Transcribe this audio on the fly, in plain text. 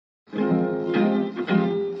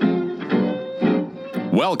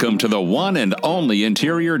Welcome to the one and only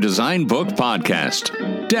Interior Design Book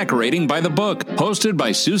Podcast, Decorating by the Book, hosted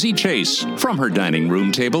by Susie Chase from her dining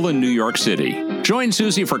room table in New York City. Join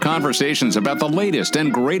Susie for conversations about the latest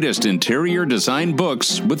and greatest interior design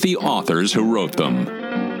books with the authors who wrote them.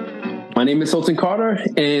 My name is Hilton Carter,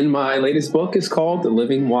 and my latest book is called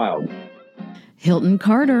Living Wild. Hilton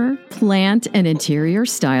Carter, plant and interior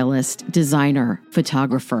stylist, designer,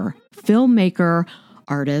 photographer, filmmaker,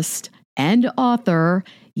 artist, and author.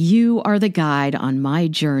 You are the guide on my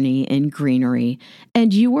journey in greenery,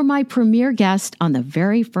 and you were my premiere guest on the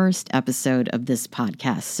very first episode of this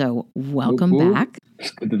podcast. So welcome back.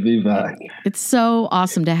 It's good to be back. It's so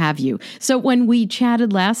awesome to have you. So when we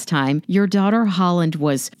chatted last time, your daughter Holland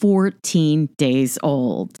was 14 days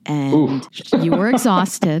old, and you were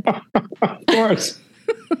exhausted. Of course.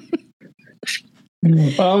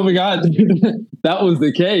 Oh my God, that was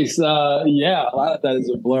the case. Yeah, a lot of that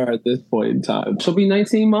is a blur at this point in time. She'll be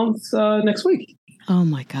 19 months next week. Oh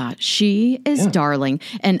my God. She is darling.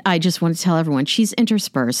 And I just want to tell everyone, she's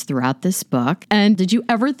interspersed throughout this book. And did you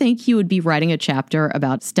ever think you would be writing a chapter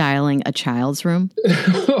about styling a child's room?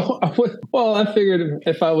 Well, I figured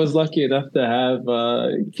if I was lucky enough to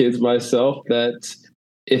have kids myself, that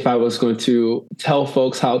if I was going to tell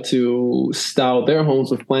folks how to style their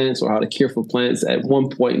homes with plants or how to care for plants at one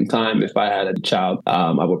point in time, if I had a child,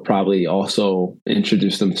 I would probably also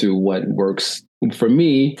introduce them to what works for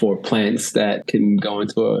me for plants that can go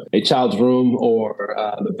into a child's room or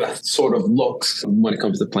the best sort of looks when it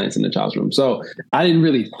comes to plants in the child's room. So I didn't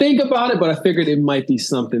really think about it, but I figured it might be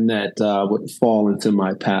something that would fall into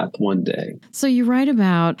my path one day. So you write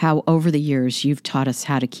about how over the years you've taught us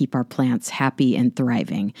how to keep our plants happy and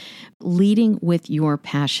thriving, leading with your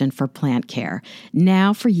passion for plant care.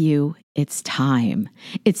 Now for you, it's time.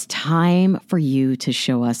 It's time for you to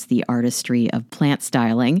show us the artistry of plant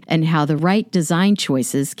styling and how the right design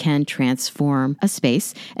choices can transform a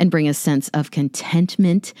space and bring a sense of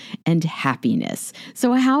contentment and happiness.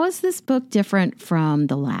 So how is this book different from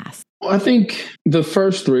the last? I think the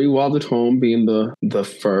first three, Wild at Home being the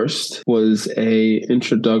first, was a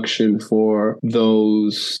introduction for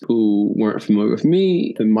those who weren't familiar with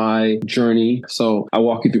me and my journey. So I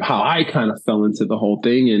walk you through how I kind of fell into the whole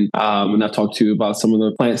thing. And I talked to you about some of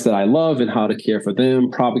the plants that I love and how to care for them,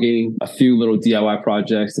 propagating a few little DIY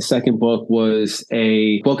projects. The second book was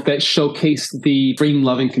a book that showcased the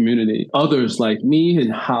green-loving community, others like me,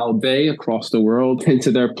 and how they across the world tend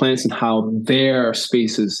to their plants and how their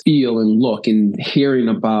spaces feel and look, and hearing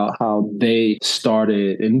about how they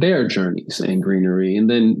started in their journeys in greenery. And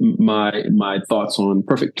then my thoughts on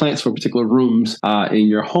perfect plants for particular rooms in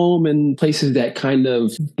your home and places that kind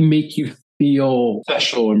of make you feel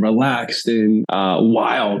special and relaxed and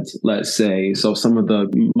wild, let's say. So some of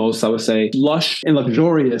the most, I would say, lush and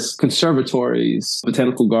luxurious conservatories,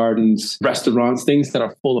 botanical gardens, restaurants, things that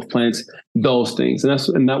are full of plants, those things.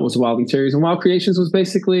 And that was Wild Interiors. And Wild Creations was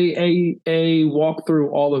basically a walk through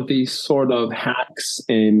all of these sort of hacks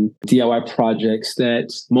and DIY projects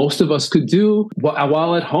that most of us could do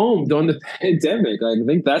while at home during the pandemic. I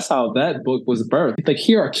think that's how that book was birthed. Like,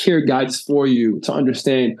 here are care guides for you to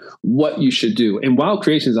understand what you should do. And Wild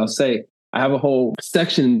Creations, I'll say, I have a whole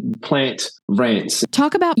section, plant rants.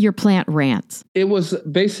 Talk about your plant rants. It was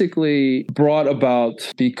basically brought about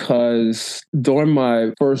because during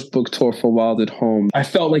my first book tour for Wild at Home, I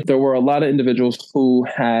felt like there were a lot of individuals who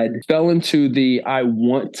had fell into the I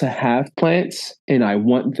want to have plants and I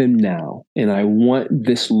want them now. And I want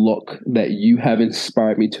this look that you have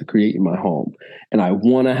inspired me to create in my home. And I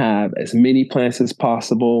want to have as many plants as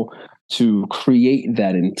possible to create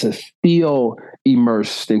that and to feel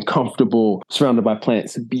immersed and comfortable surrounded by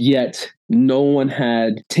plants. Yet no one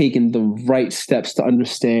had taken the right steps to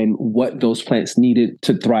understand what those plants needed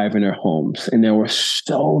to thrive in their homes. And there were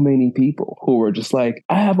so many people who were just like,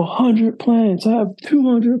 I have 100 plants, I have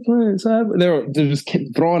 200 plants. They just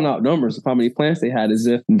kept throwing out numbers of how many plants they had, as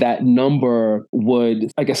if that number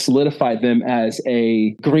would, I guess, solidify them as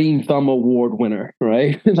a Green Thumb Award winner,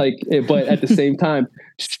 right? But at the same time,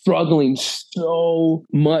 struggling so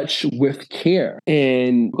much with care.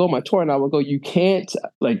 And go on my tour and I would go, you can't,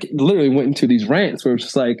 literally went into these rants where it's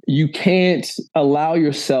just like, you can't allow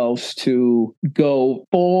yourselves to go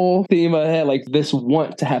full steam ahead, like this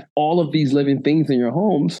want to have all of these living things in your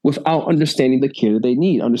homes without understanding the care that they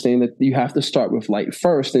need, understanding that you have to start with light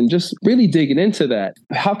first and just really digging into that.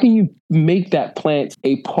 How can you make that plant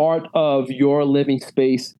a part of your living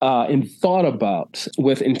space and thought about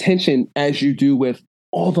with intention as you do with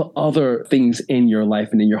all the other things in your life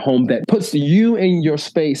and in your home that puts you and your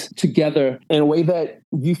space together in a way that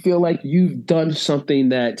you feel like you've done something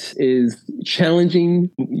that is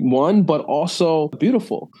challenging, one, but also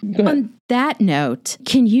beautiful. Go ahead. On that note,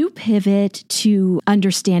 can you pivot to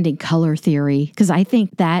understanding color theory? Because I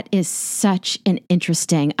think that is such an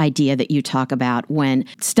interesting idea that you talk about when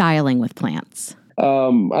styling with plants.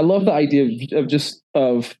 I love the idea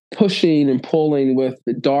of pushing and pulling with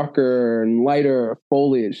the darker and lighter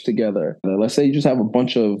foliage together. Let's say you just have a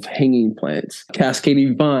bunch of hanging plants,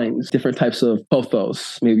 cascading vines, different types of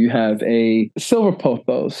pothos. Maybe you have a silver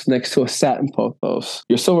pothos next to a satin pothos.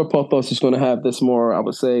 Your silver pothos is going to have this more, I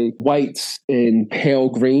would say, whites and pale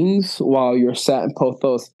greens, while your satin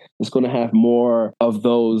pothos is going to have more of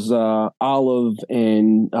those olive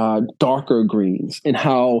and darker greens, and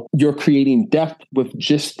how you're creating depth with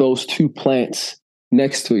just those two plants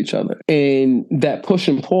next to each other. And that push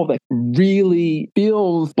and pull that really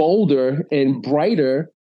feels bolder and brighter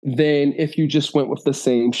than if you just went with the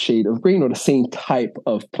same shade of green or the same type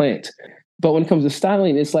of plant. But when it comes to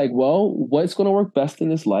styling, it's like, well, what's going to work best in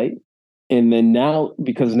this light? And then now,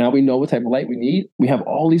 because now we know what type of light we need, we have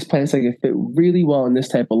all these plants that can fit really well in this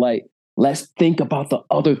type of light. Let's think about the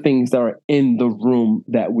other things that are in the room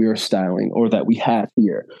that we're styling or that we have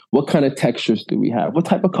here. What kind of textures do we have? What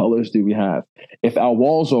type of colors do we have? If our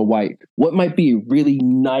walls are white, what might be a really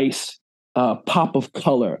nice pop of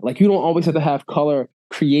color? Like, you don't always have to have color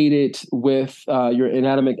created with your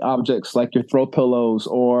inanimate objects like your throw pillows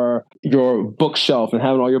or your bookshelf and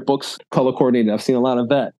having all your books color coordinated. I've seen a lot of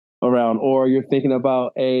that around. Or you're thinking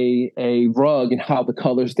about a rug and how the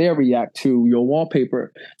colors there react to your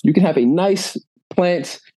wallpaper. You can have a nice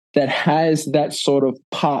plant that has that sort of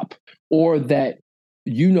pop, or that,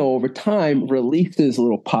 over time releases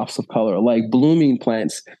little pops of color, like blooming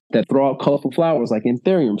plants that throw out colorful flowers, like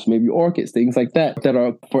anthuriums, maybe orchids, things like that, that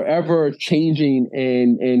are forever changing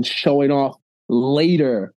and showing off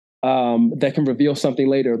later, that can reveal something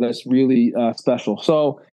later that's really special.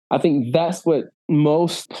 So I think that's what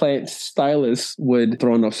most plant stylists would,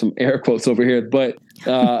 throwing up some air quotes over here, but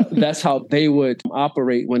that's how they would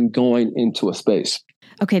operate when going into a space.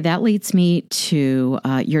 Okay, that leads me to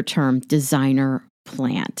your term designer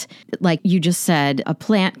plant. Like you just said, a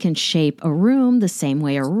plant can shape a room the same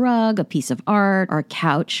way a rug, a piece of art, or a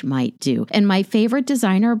couch might do. And my favorite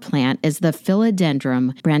designer plant is the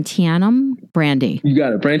Philodendron Brantianum brandy. You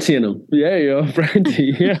got it, Brantianum. Yeah,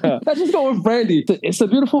 brandy. Yeah, let's just go with brandy. It's a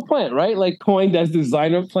beautiful plant, right? Like coined as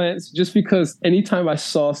designer plants, just because anytime I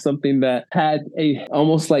saw something that had a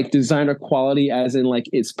almost like designer quality, as in like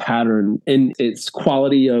its pattern and its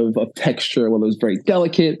quality of texture, whether it was very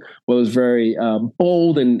delicate, whether it was very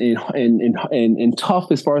bold and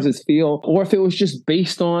tough as far as its feel, or if it was just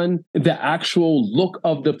based on the actual look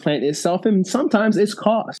of the plant itself, and sometimes its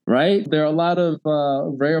cost, right? There are a lot of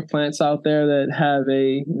rare plants out there that have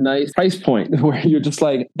a nice price point where you're just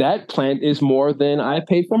like, that plant is more than I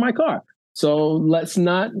paid for my car. So let's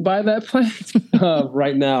not buy that plant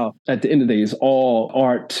right now. At the end of the day, it's all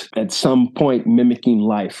art at some point mimicking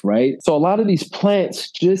life, right? So a lot of these plants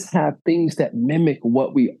just have things that mimic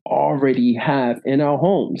what we already have in our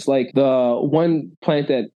homes. Like the one plant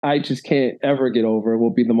that I just can't ever get over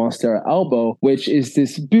will be the Monstera albo, which is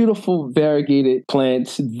this beautiful variegated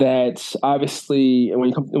plant that obviously,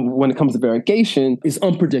 when it comes to variegation, is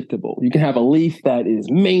unpredictable. You can have a leaf that is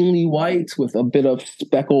mainly white with a bit of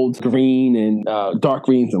speckled green and dark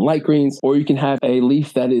greens and light greens, or you can have a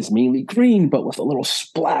leaf that is mainly green but with a little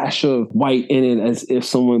splash of white in it, as if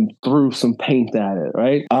someone threw some paint at it,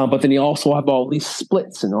 right? But then you also have all these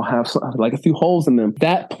splits, and they'll have like a few holes in them.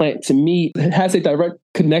 That plant, to me, has a direct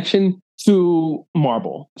connection to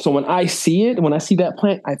marble. So when I see that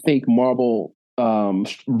plant, I think marble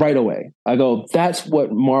right away. I go, that's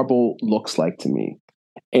what marble looks like to me.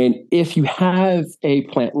 And if you have a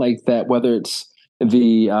plant like that, whether it's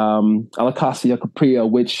the Alocasia caprea,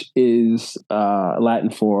 which is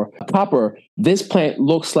Latin for copper, this plant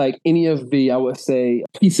looks like any of the, I would say,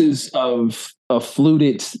 pieces of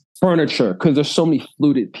fluted furniture, because there's so many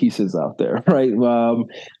fluted pieces out there, right?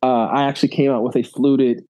 I actually came out with a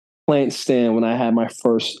fluted plant stand when I had my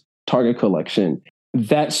first Target collection.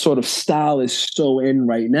 That sort of style is so in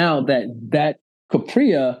right now that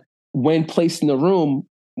caprea, when placed in the room,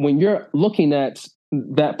 when you're looking at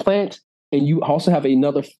that plant, and you also have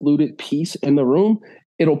another fluted piece in the room,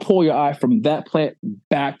 it'll pull your eye from that plant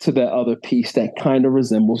back to that other piece that kind of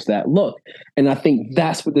resembles that look. And I think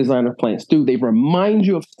that's what designer plants do. They remind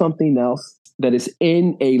you of something else that is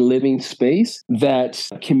in a living space that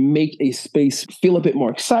can make a space feel a bit more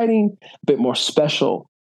exciting, a bit more special.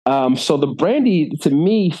 So the brandy, to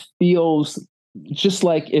me, feels just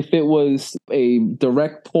like if it was a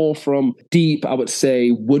direct pull from deep, I would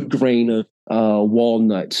say wood grain of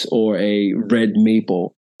walnuts or a red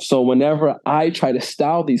maple. So whenever I try to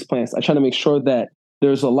style these plants, I try to make sure that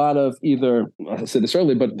there's a lot of either, I said this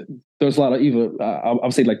earlier, but there's a lot of either, I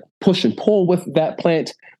would say like push and pull with that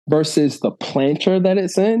plant versus the planter that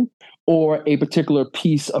it's in, or a particular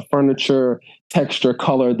piece of furniture, texture,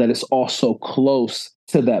 color that is also close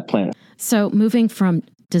to that plant. So moving from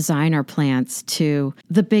designer plants to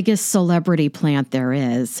the biggest celebrity plant there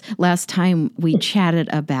is. Last time we chatted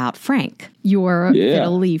about Frank, your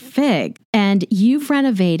fiddle leaf fig, and you've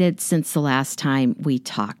renovated since the last time we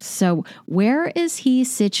talked. So where is he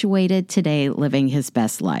situated today, living his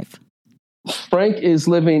best life? Frank is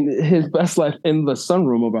living his best life in the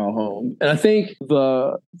sunroom of our home. And I think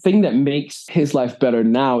the thing that makes his life better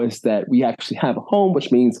now is that we actually have a home,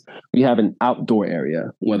 which means we have an outdoor area,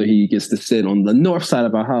 whether he gets to sit on the north side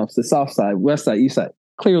of our house, the south side, west side, east side.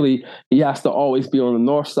 Clearly, he has to always be on the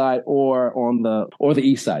north side or the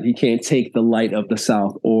east side. He can't take the light of the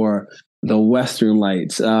south or the western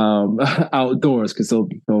lights outdoors because he'll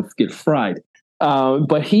get fried.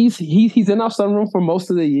 But he's in our sunroom for most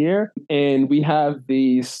of the year, and we have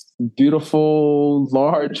these beautiful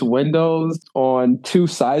large windows on two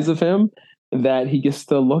sides of him that he gets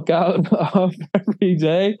to look out of every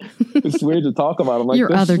day. It's weird to talk about him like your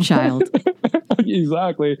this. Other child.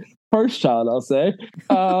 Exactly. First child, I'll say.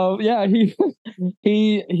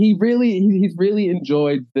 He's really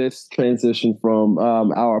enjoyed this transition from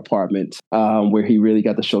our apartment, where he really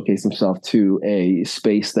got to showcase himself to a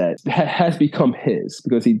space that has become his,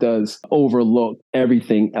 because he does overlook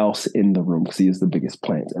everything else in the room because he is the biggest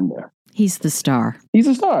plant in there. He's the star. He's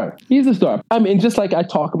a star. I mean, just like I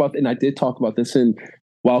talk about, and I did talk about this in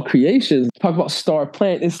Wild Creations, talk about star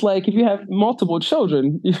plant. It's like if you have multiple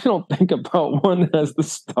children, you don't think about one as the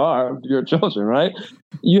star of your children, right?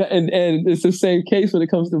 And it's the same case when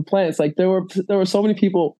it comes to plants. Like there were so many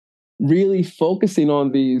people really focusing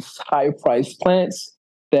on these high priced plants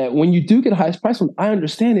that when you do get a high price one, I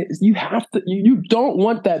understand it. You don't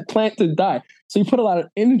want that plant to die. So you put a lot of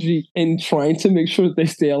energy in trying to make sure that they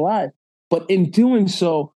stay alive. But in doing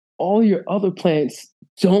so, all your other plants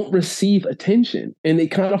don't receive attention and they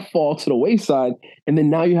kind of fall to the wayside. And then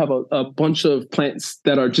now you have a bunch of plants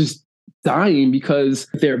that are just dying because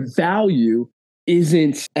their value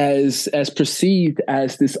isn't as perceived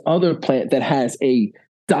as this other plant that has a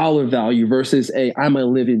dollar value versus I'm a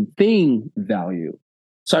living thing value.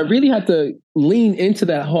 So I really had to lean into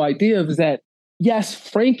that whole idea of that, yes,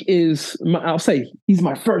 Frank I'll say he's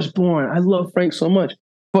my firstborn. I love Frank so much.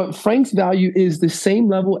 But Frank's value is the same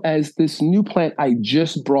level as this new plant I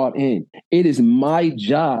just brought in. It is my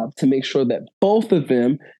job to make sure that both of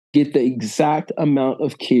them get the exact amount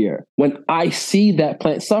of care. When I see that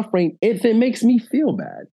plant suffering, it makes me feel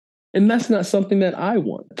bad. And that's not something that I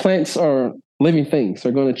want. Plants are living things.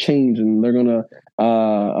 They're going to change and they're going to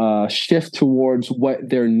shift towards what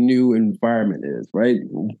their new environment is, right?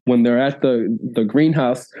 When they're at the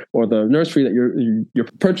greenhouse or the nursery that you're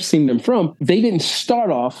purchasing them from, they didn't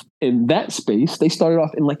start off in that space. They started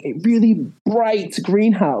off in like a really bright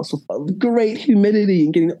greenhouse with great humidity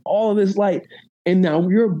and getting all of this light. And now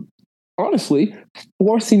you're honestly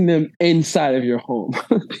forcing them inside of your home.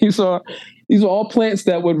 These are all plants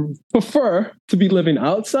that would prefer to be living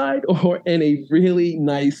outside or in a really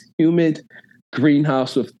nice, humid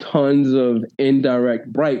greenhouse with tons of indirect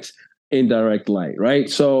light, right?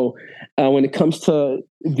 So when it comes to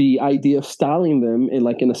the idea of styling them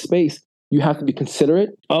in a space, you have to be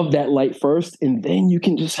considerate of that light first, and then you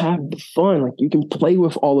can just have the fun. Like you can play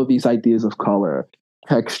with all of these ideas of color,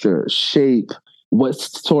 texture, shape. What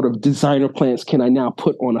sort of designer plants can I now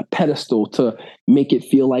put on a pedestal to make it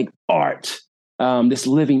feel like art? This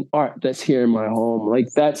living art that's here in my home. Like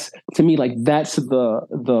that's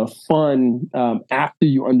the fun after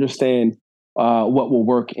you understand what will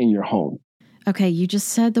work in your home. Okay, you just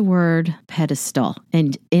said the word pedestal.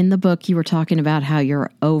 And in the book, you were talking about how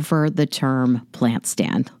you're over the term plant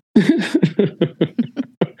stand.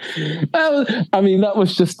 That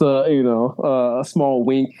was just a small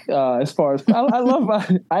wink as far as I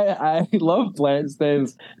love plant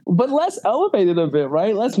stands, but let's elevate it a bit,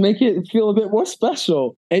 right? Let's make it feel a bit more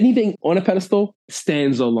special. Anything on a pedestal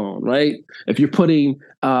stands alone, right? If you're putting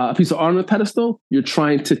a piece of art on a pedestal, you're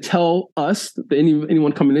trying to tell us,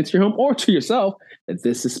 anyone coming into your home or to yourself, that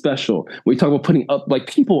this is special. We talk about putting up like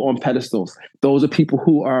people on pedestals. Those are people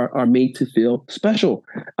who are made to feel special.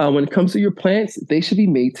 When it comes to your plants, they should be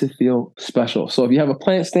made to feel special. So if you have a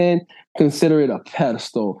plant stand, consider it a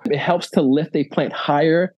pedestal. It helps to lift a plant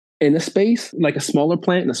higher in a space, like a smaller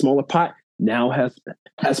plant in a smaller pot now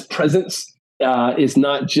has presence is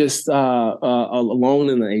not just alone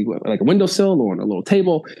in like a windowsill or on a little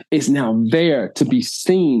table. It's now there to be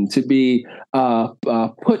seen, to be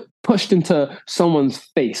pushed into someone's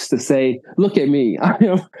face to say, "Look at me,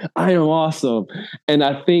 I am awesome." And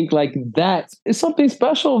I think like that is something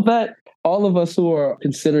special that all of us who are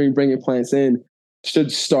considering bringing plants in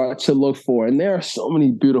should start to look for. And there are so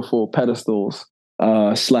many beautiful pedestals /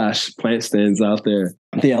 plant stands out there.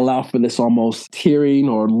 They allow for this almost tiering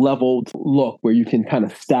or leveled look where you can kind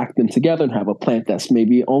of stack them together and have a plant that's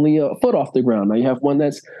maybe only a foot off the ground. Now you have one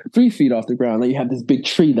that's 3 feet off the ground. Now you have this big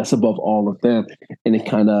tree that's above all of them. And it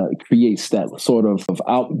kind of creates that sort of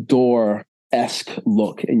outdoor-esque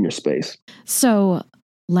look in your space. So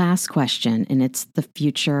last question, and it's the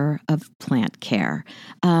future of plant care.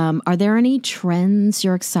 Are there any trends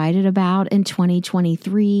you're excited about in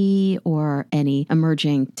 2023 or any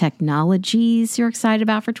emerging technologies you're excited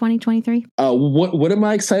about for 2023? What am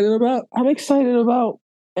I excited about? I'm excited about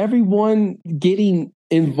everyone getting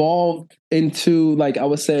involved into, like, I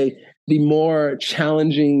would say, the more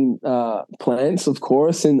challenging plants, of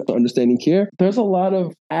course, and understanding care. There's a lot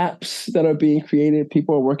of apps that are being created.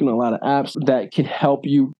 People are working on a lot of apps that can help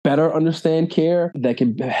you better understand care, that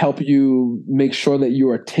can help you make sure that you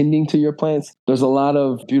are tending to your plants. There's a lot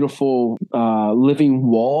of beautiful living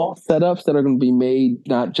wall setups that are going to be made,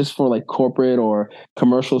 not just for like corporate or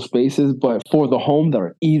commercial spaces, but for the home that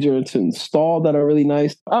are easier to install, that are really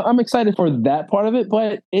nice. I'm excited for that part of it,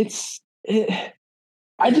 but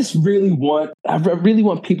I really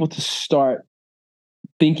want people to start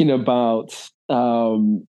thinking about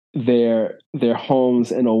their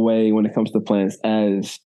homes in a way when it comes to plants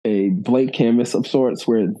as a blank canvas of sorts,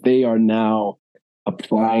 where they are now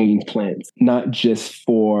applying plants, not just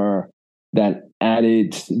for that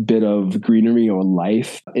added bit of greenery or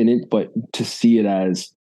life in it, but to see it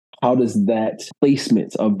as, how does that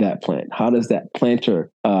placement of that plant, how does that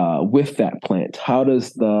planter with that plant, how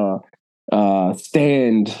does the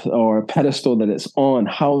stand or pedestal that it's on,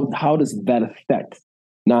 how does that affect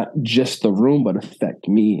not just the room, but affect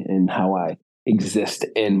me and how I exist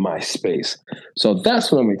in my space? So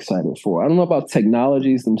that's what I'm excited for. I don't know about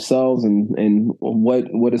technologies themselves and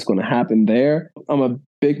what is going to happen there. I'm a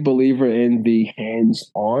big believer in the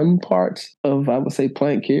hands-on part of, I would say,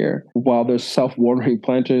 plant care. While there's self-watering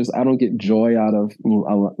planters, I don't get joy out of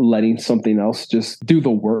letting something else just do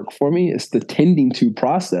the work for me. It's the tending to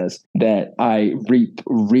process that I reap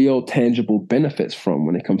real tangible benefits from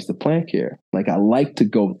when it comes to plant care. Like, I like to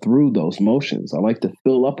go through those motions. I like to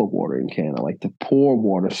fill up a watering can. I like to pour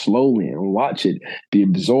water slowly and watch it be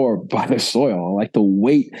absorbed by the soil. I like to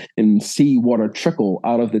wait and see water trickle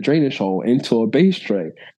out of the drainage hole into a base tray.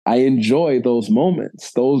 I enjoy those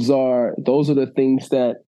moments. Those are the things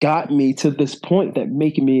that got me to this point, that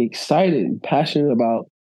make me excited and passionate about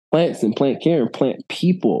plants and plant care and plant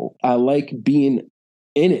people. I like being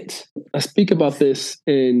in it. I speak about this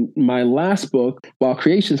in my last book, Wild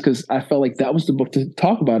Creations, because I felt like that was the book to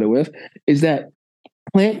talk about it with, is that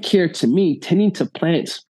plant care, to me, tending to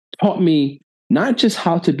plants, taught me not just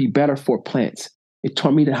how to be better for plants. It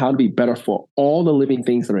taught me how to be better for all the living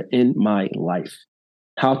things that are in my life,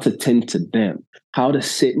 how to tend to them, how to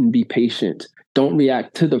sit and be patient. Don't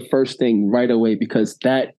react to the first thing right away, because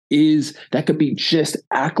that could be just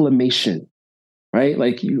acclimation, right?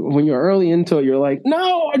 Like, when you're early into it, you're like,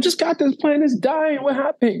 no, I just got this plant, it's dying. What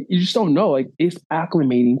happened? You just don't know. Like, it's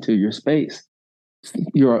acclimating to your space.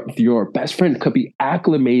 Your best friend could be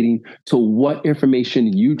acclimating to what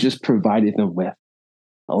information you just provided them with.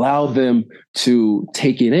 Allow them to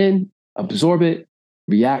take it in, absorb it,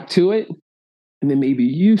 react to it, and then maybe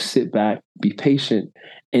you sit back, be patient,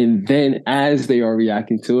 and then as they are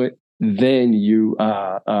reacting to it, then you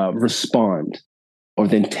respond or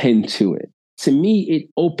then tend to it. To me, it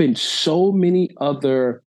opened so many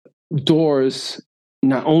other doors,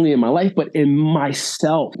 not only in my life, but in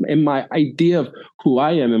myself, in my idea of who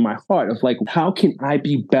I am, in my heart, of like, how can I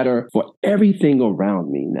be better for everything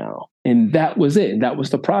around me now? And that was it. That was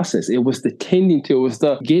the process. It was the tending to, it was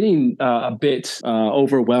the getting a bit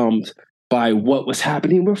overwhelmed by what was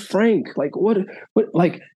happening with Frank. Like, what,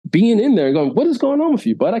 like being in there and going, what is going on with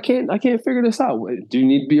you, bud? I can't figure this out. Do you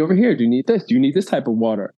need to be over here? Do you need this? Do you need this type of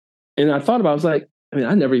water? And I thought about it, I was like,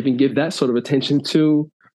 I never even give that sort of attention to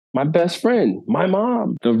my best friend, my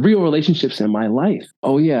mom, the real relationships in my life.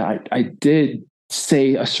 Oh yeah, I did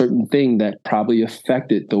say a certain thing that probably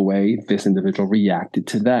affected the way this individual reacted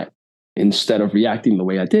to that. Instead of reacting the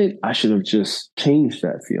way I did, I should have just changed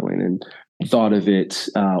that feeling and thought of it,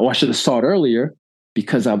 or I should have saw it earlier,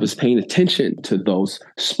 because I was paying attention to those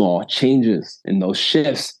small changes and those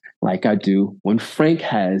shifts, like I do when Frank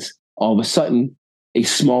has all of a sudden a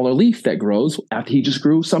smaller leaf that grows after he just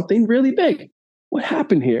grew something really big. What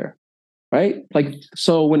happened here? Right? Like,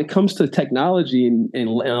 so when it comes to technology and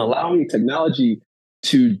allowing technology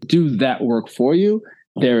to do that work for you,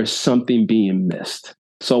 there is something being missed.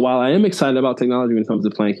 So while I am excited about technology when it comes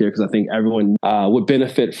to plant care, because I think everyone would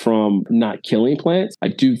benefit from not killing plants, I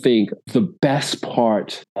do think the best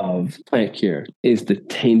part of plant care is the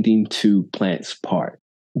tending to plants part.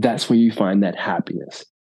 That's where you find that happiness.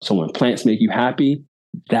 So when plants make you happy,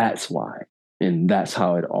 that's why. And that's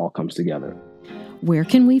how it all comes together. Where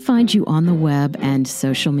can we find you on the web and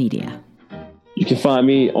social media? You can find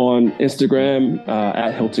me on Instagram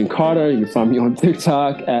at Hilton Carter. You can find me on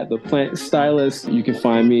TikTok at The Plant Stylist. You can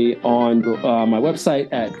find me on my website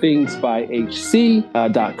at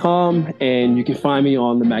thingsbyhc.com. And you can find me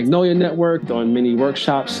on the Magnolia Network, doing many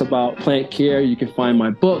workshops about plant care. You can find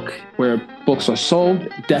my book where books are sold,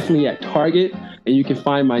 definitely at Target. And you can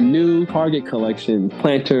find my new Target collection,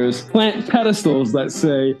 planters, plant pedestals, let's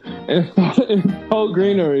say, in faux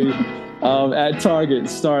greenery. At Target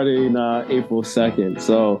starting April 2nd.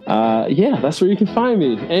 So, that's where you can find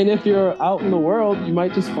me. And if you're out in the world, you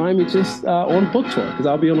might just find me just on book tour, because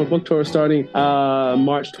I'll be on a book tour starting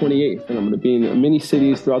March 28th. And I'm going to be in many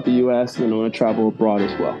cities throughout the U.S. and I'm going to travel abroad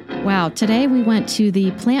as well. Wow. Today we went to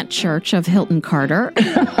the Plant Church of Hilton Carter.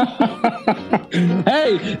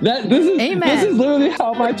 Hey, this is literally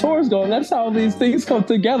how my tours go. And that's how these things come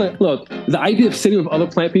together. Look, the idea of sitting with other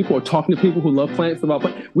plant people or talking to people who love plants about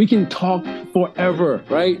plants, we can talk forever,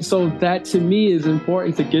 right? So that to me is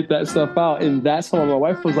important to get that stuff out. And that's how my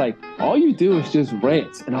wife was like, all you do is just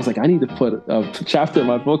rant. And I was like, I need to put a chapter in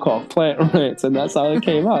my book called Plant Rants. And that's how it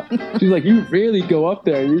came out. She's like, you really go up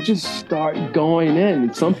there and you just start going in.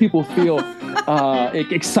 And some people feel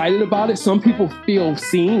excited about it. Some people feel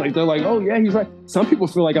seen, like they're like, oh yeah, he's right. Some people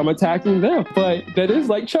feel like I'm attacking them, but that is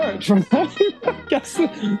like church, right? I guess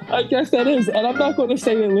that is. And I'm not going to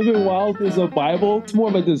say that Living Wild is a Bible. It's more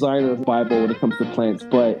of a designer's Bible when it comes to plants,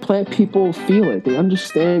 but plant people feel it. They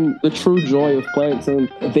understand the true joy of plants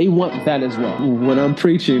and they want that as well. When I'm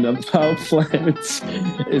preaching about plants,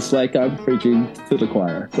 it's like I'm preaching to the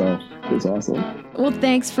choir. So it's awesome. Well,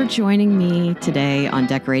 thanks for joining me today on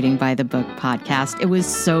Decorating by the Book podcast. It was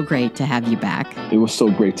so great to have you back. It was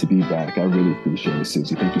so great to be back. I really appreciate it,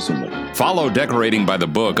 Susie. Thank you so much. Follow Decorating by the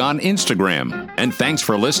Book on Instagram. And thanks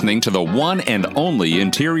for listening to the one and only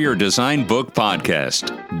interior design book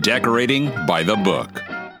podcast, Decorating by the Book.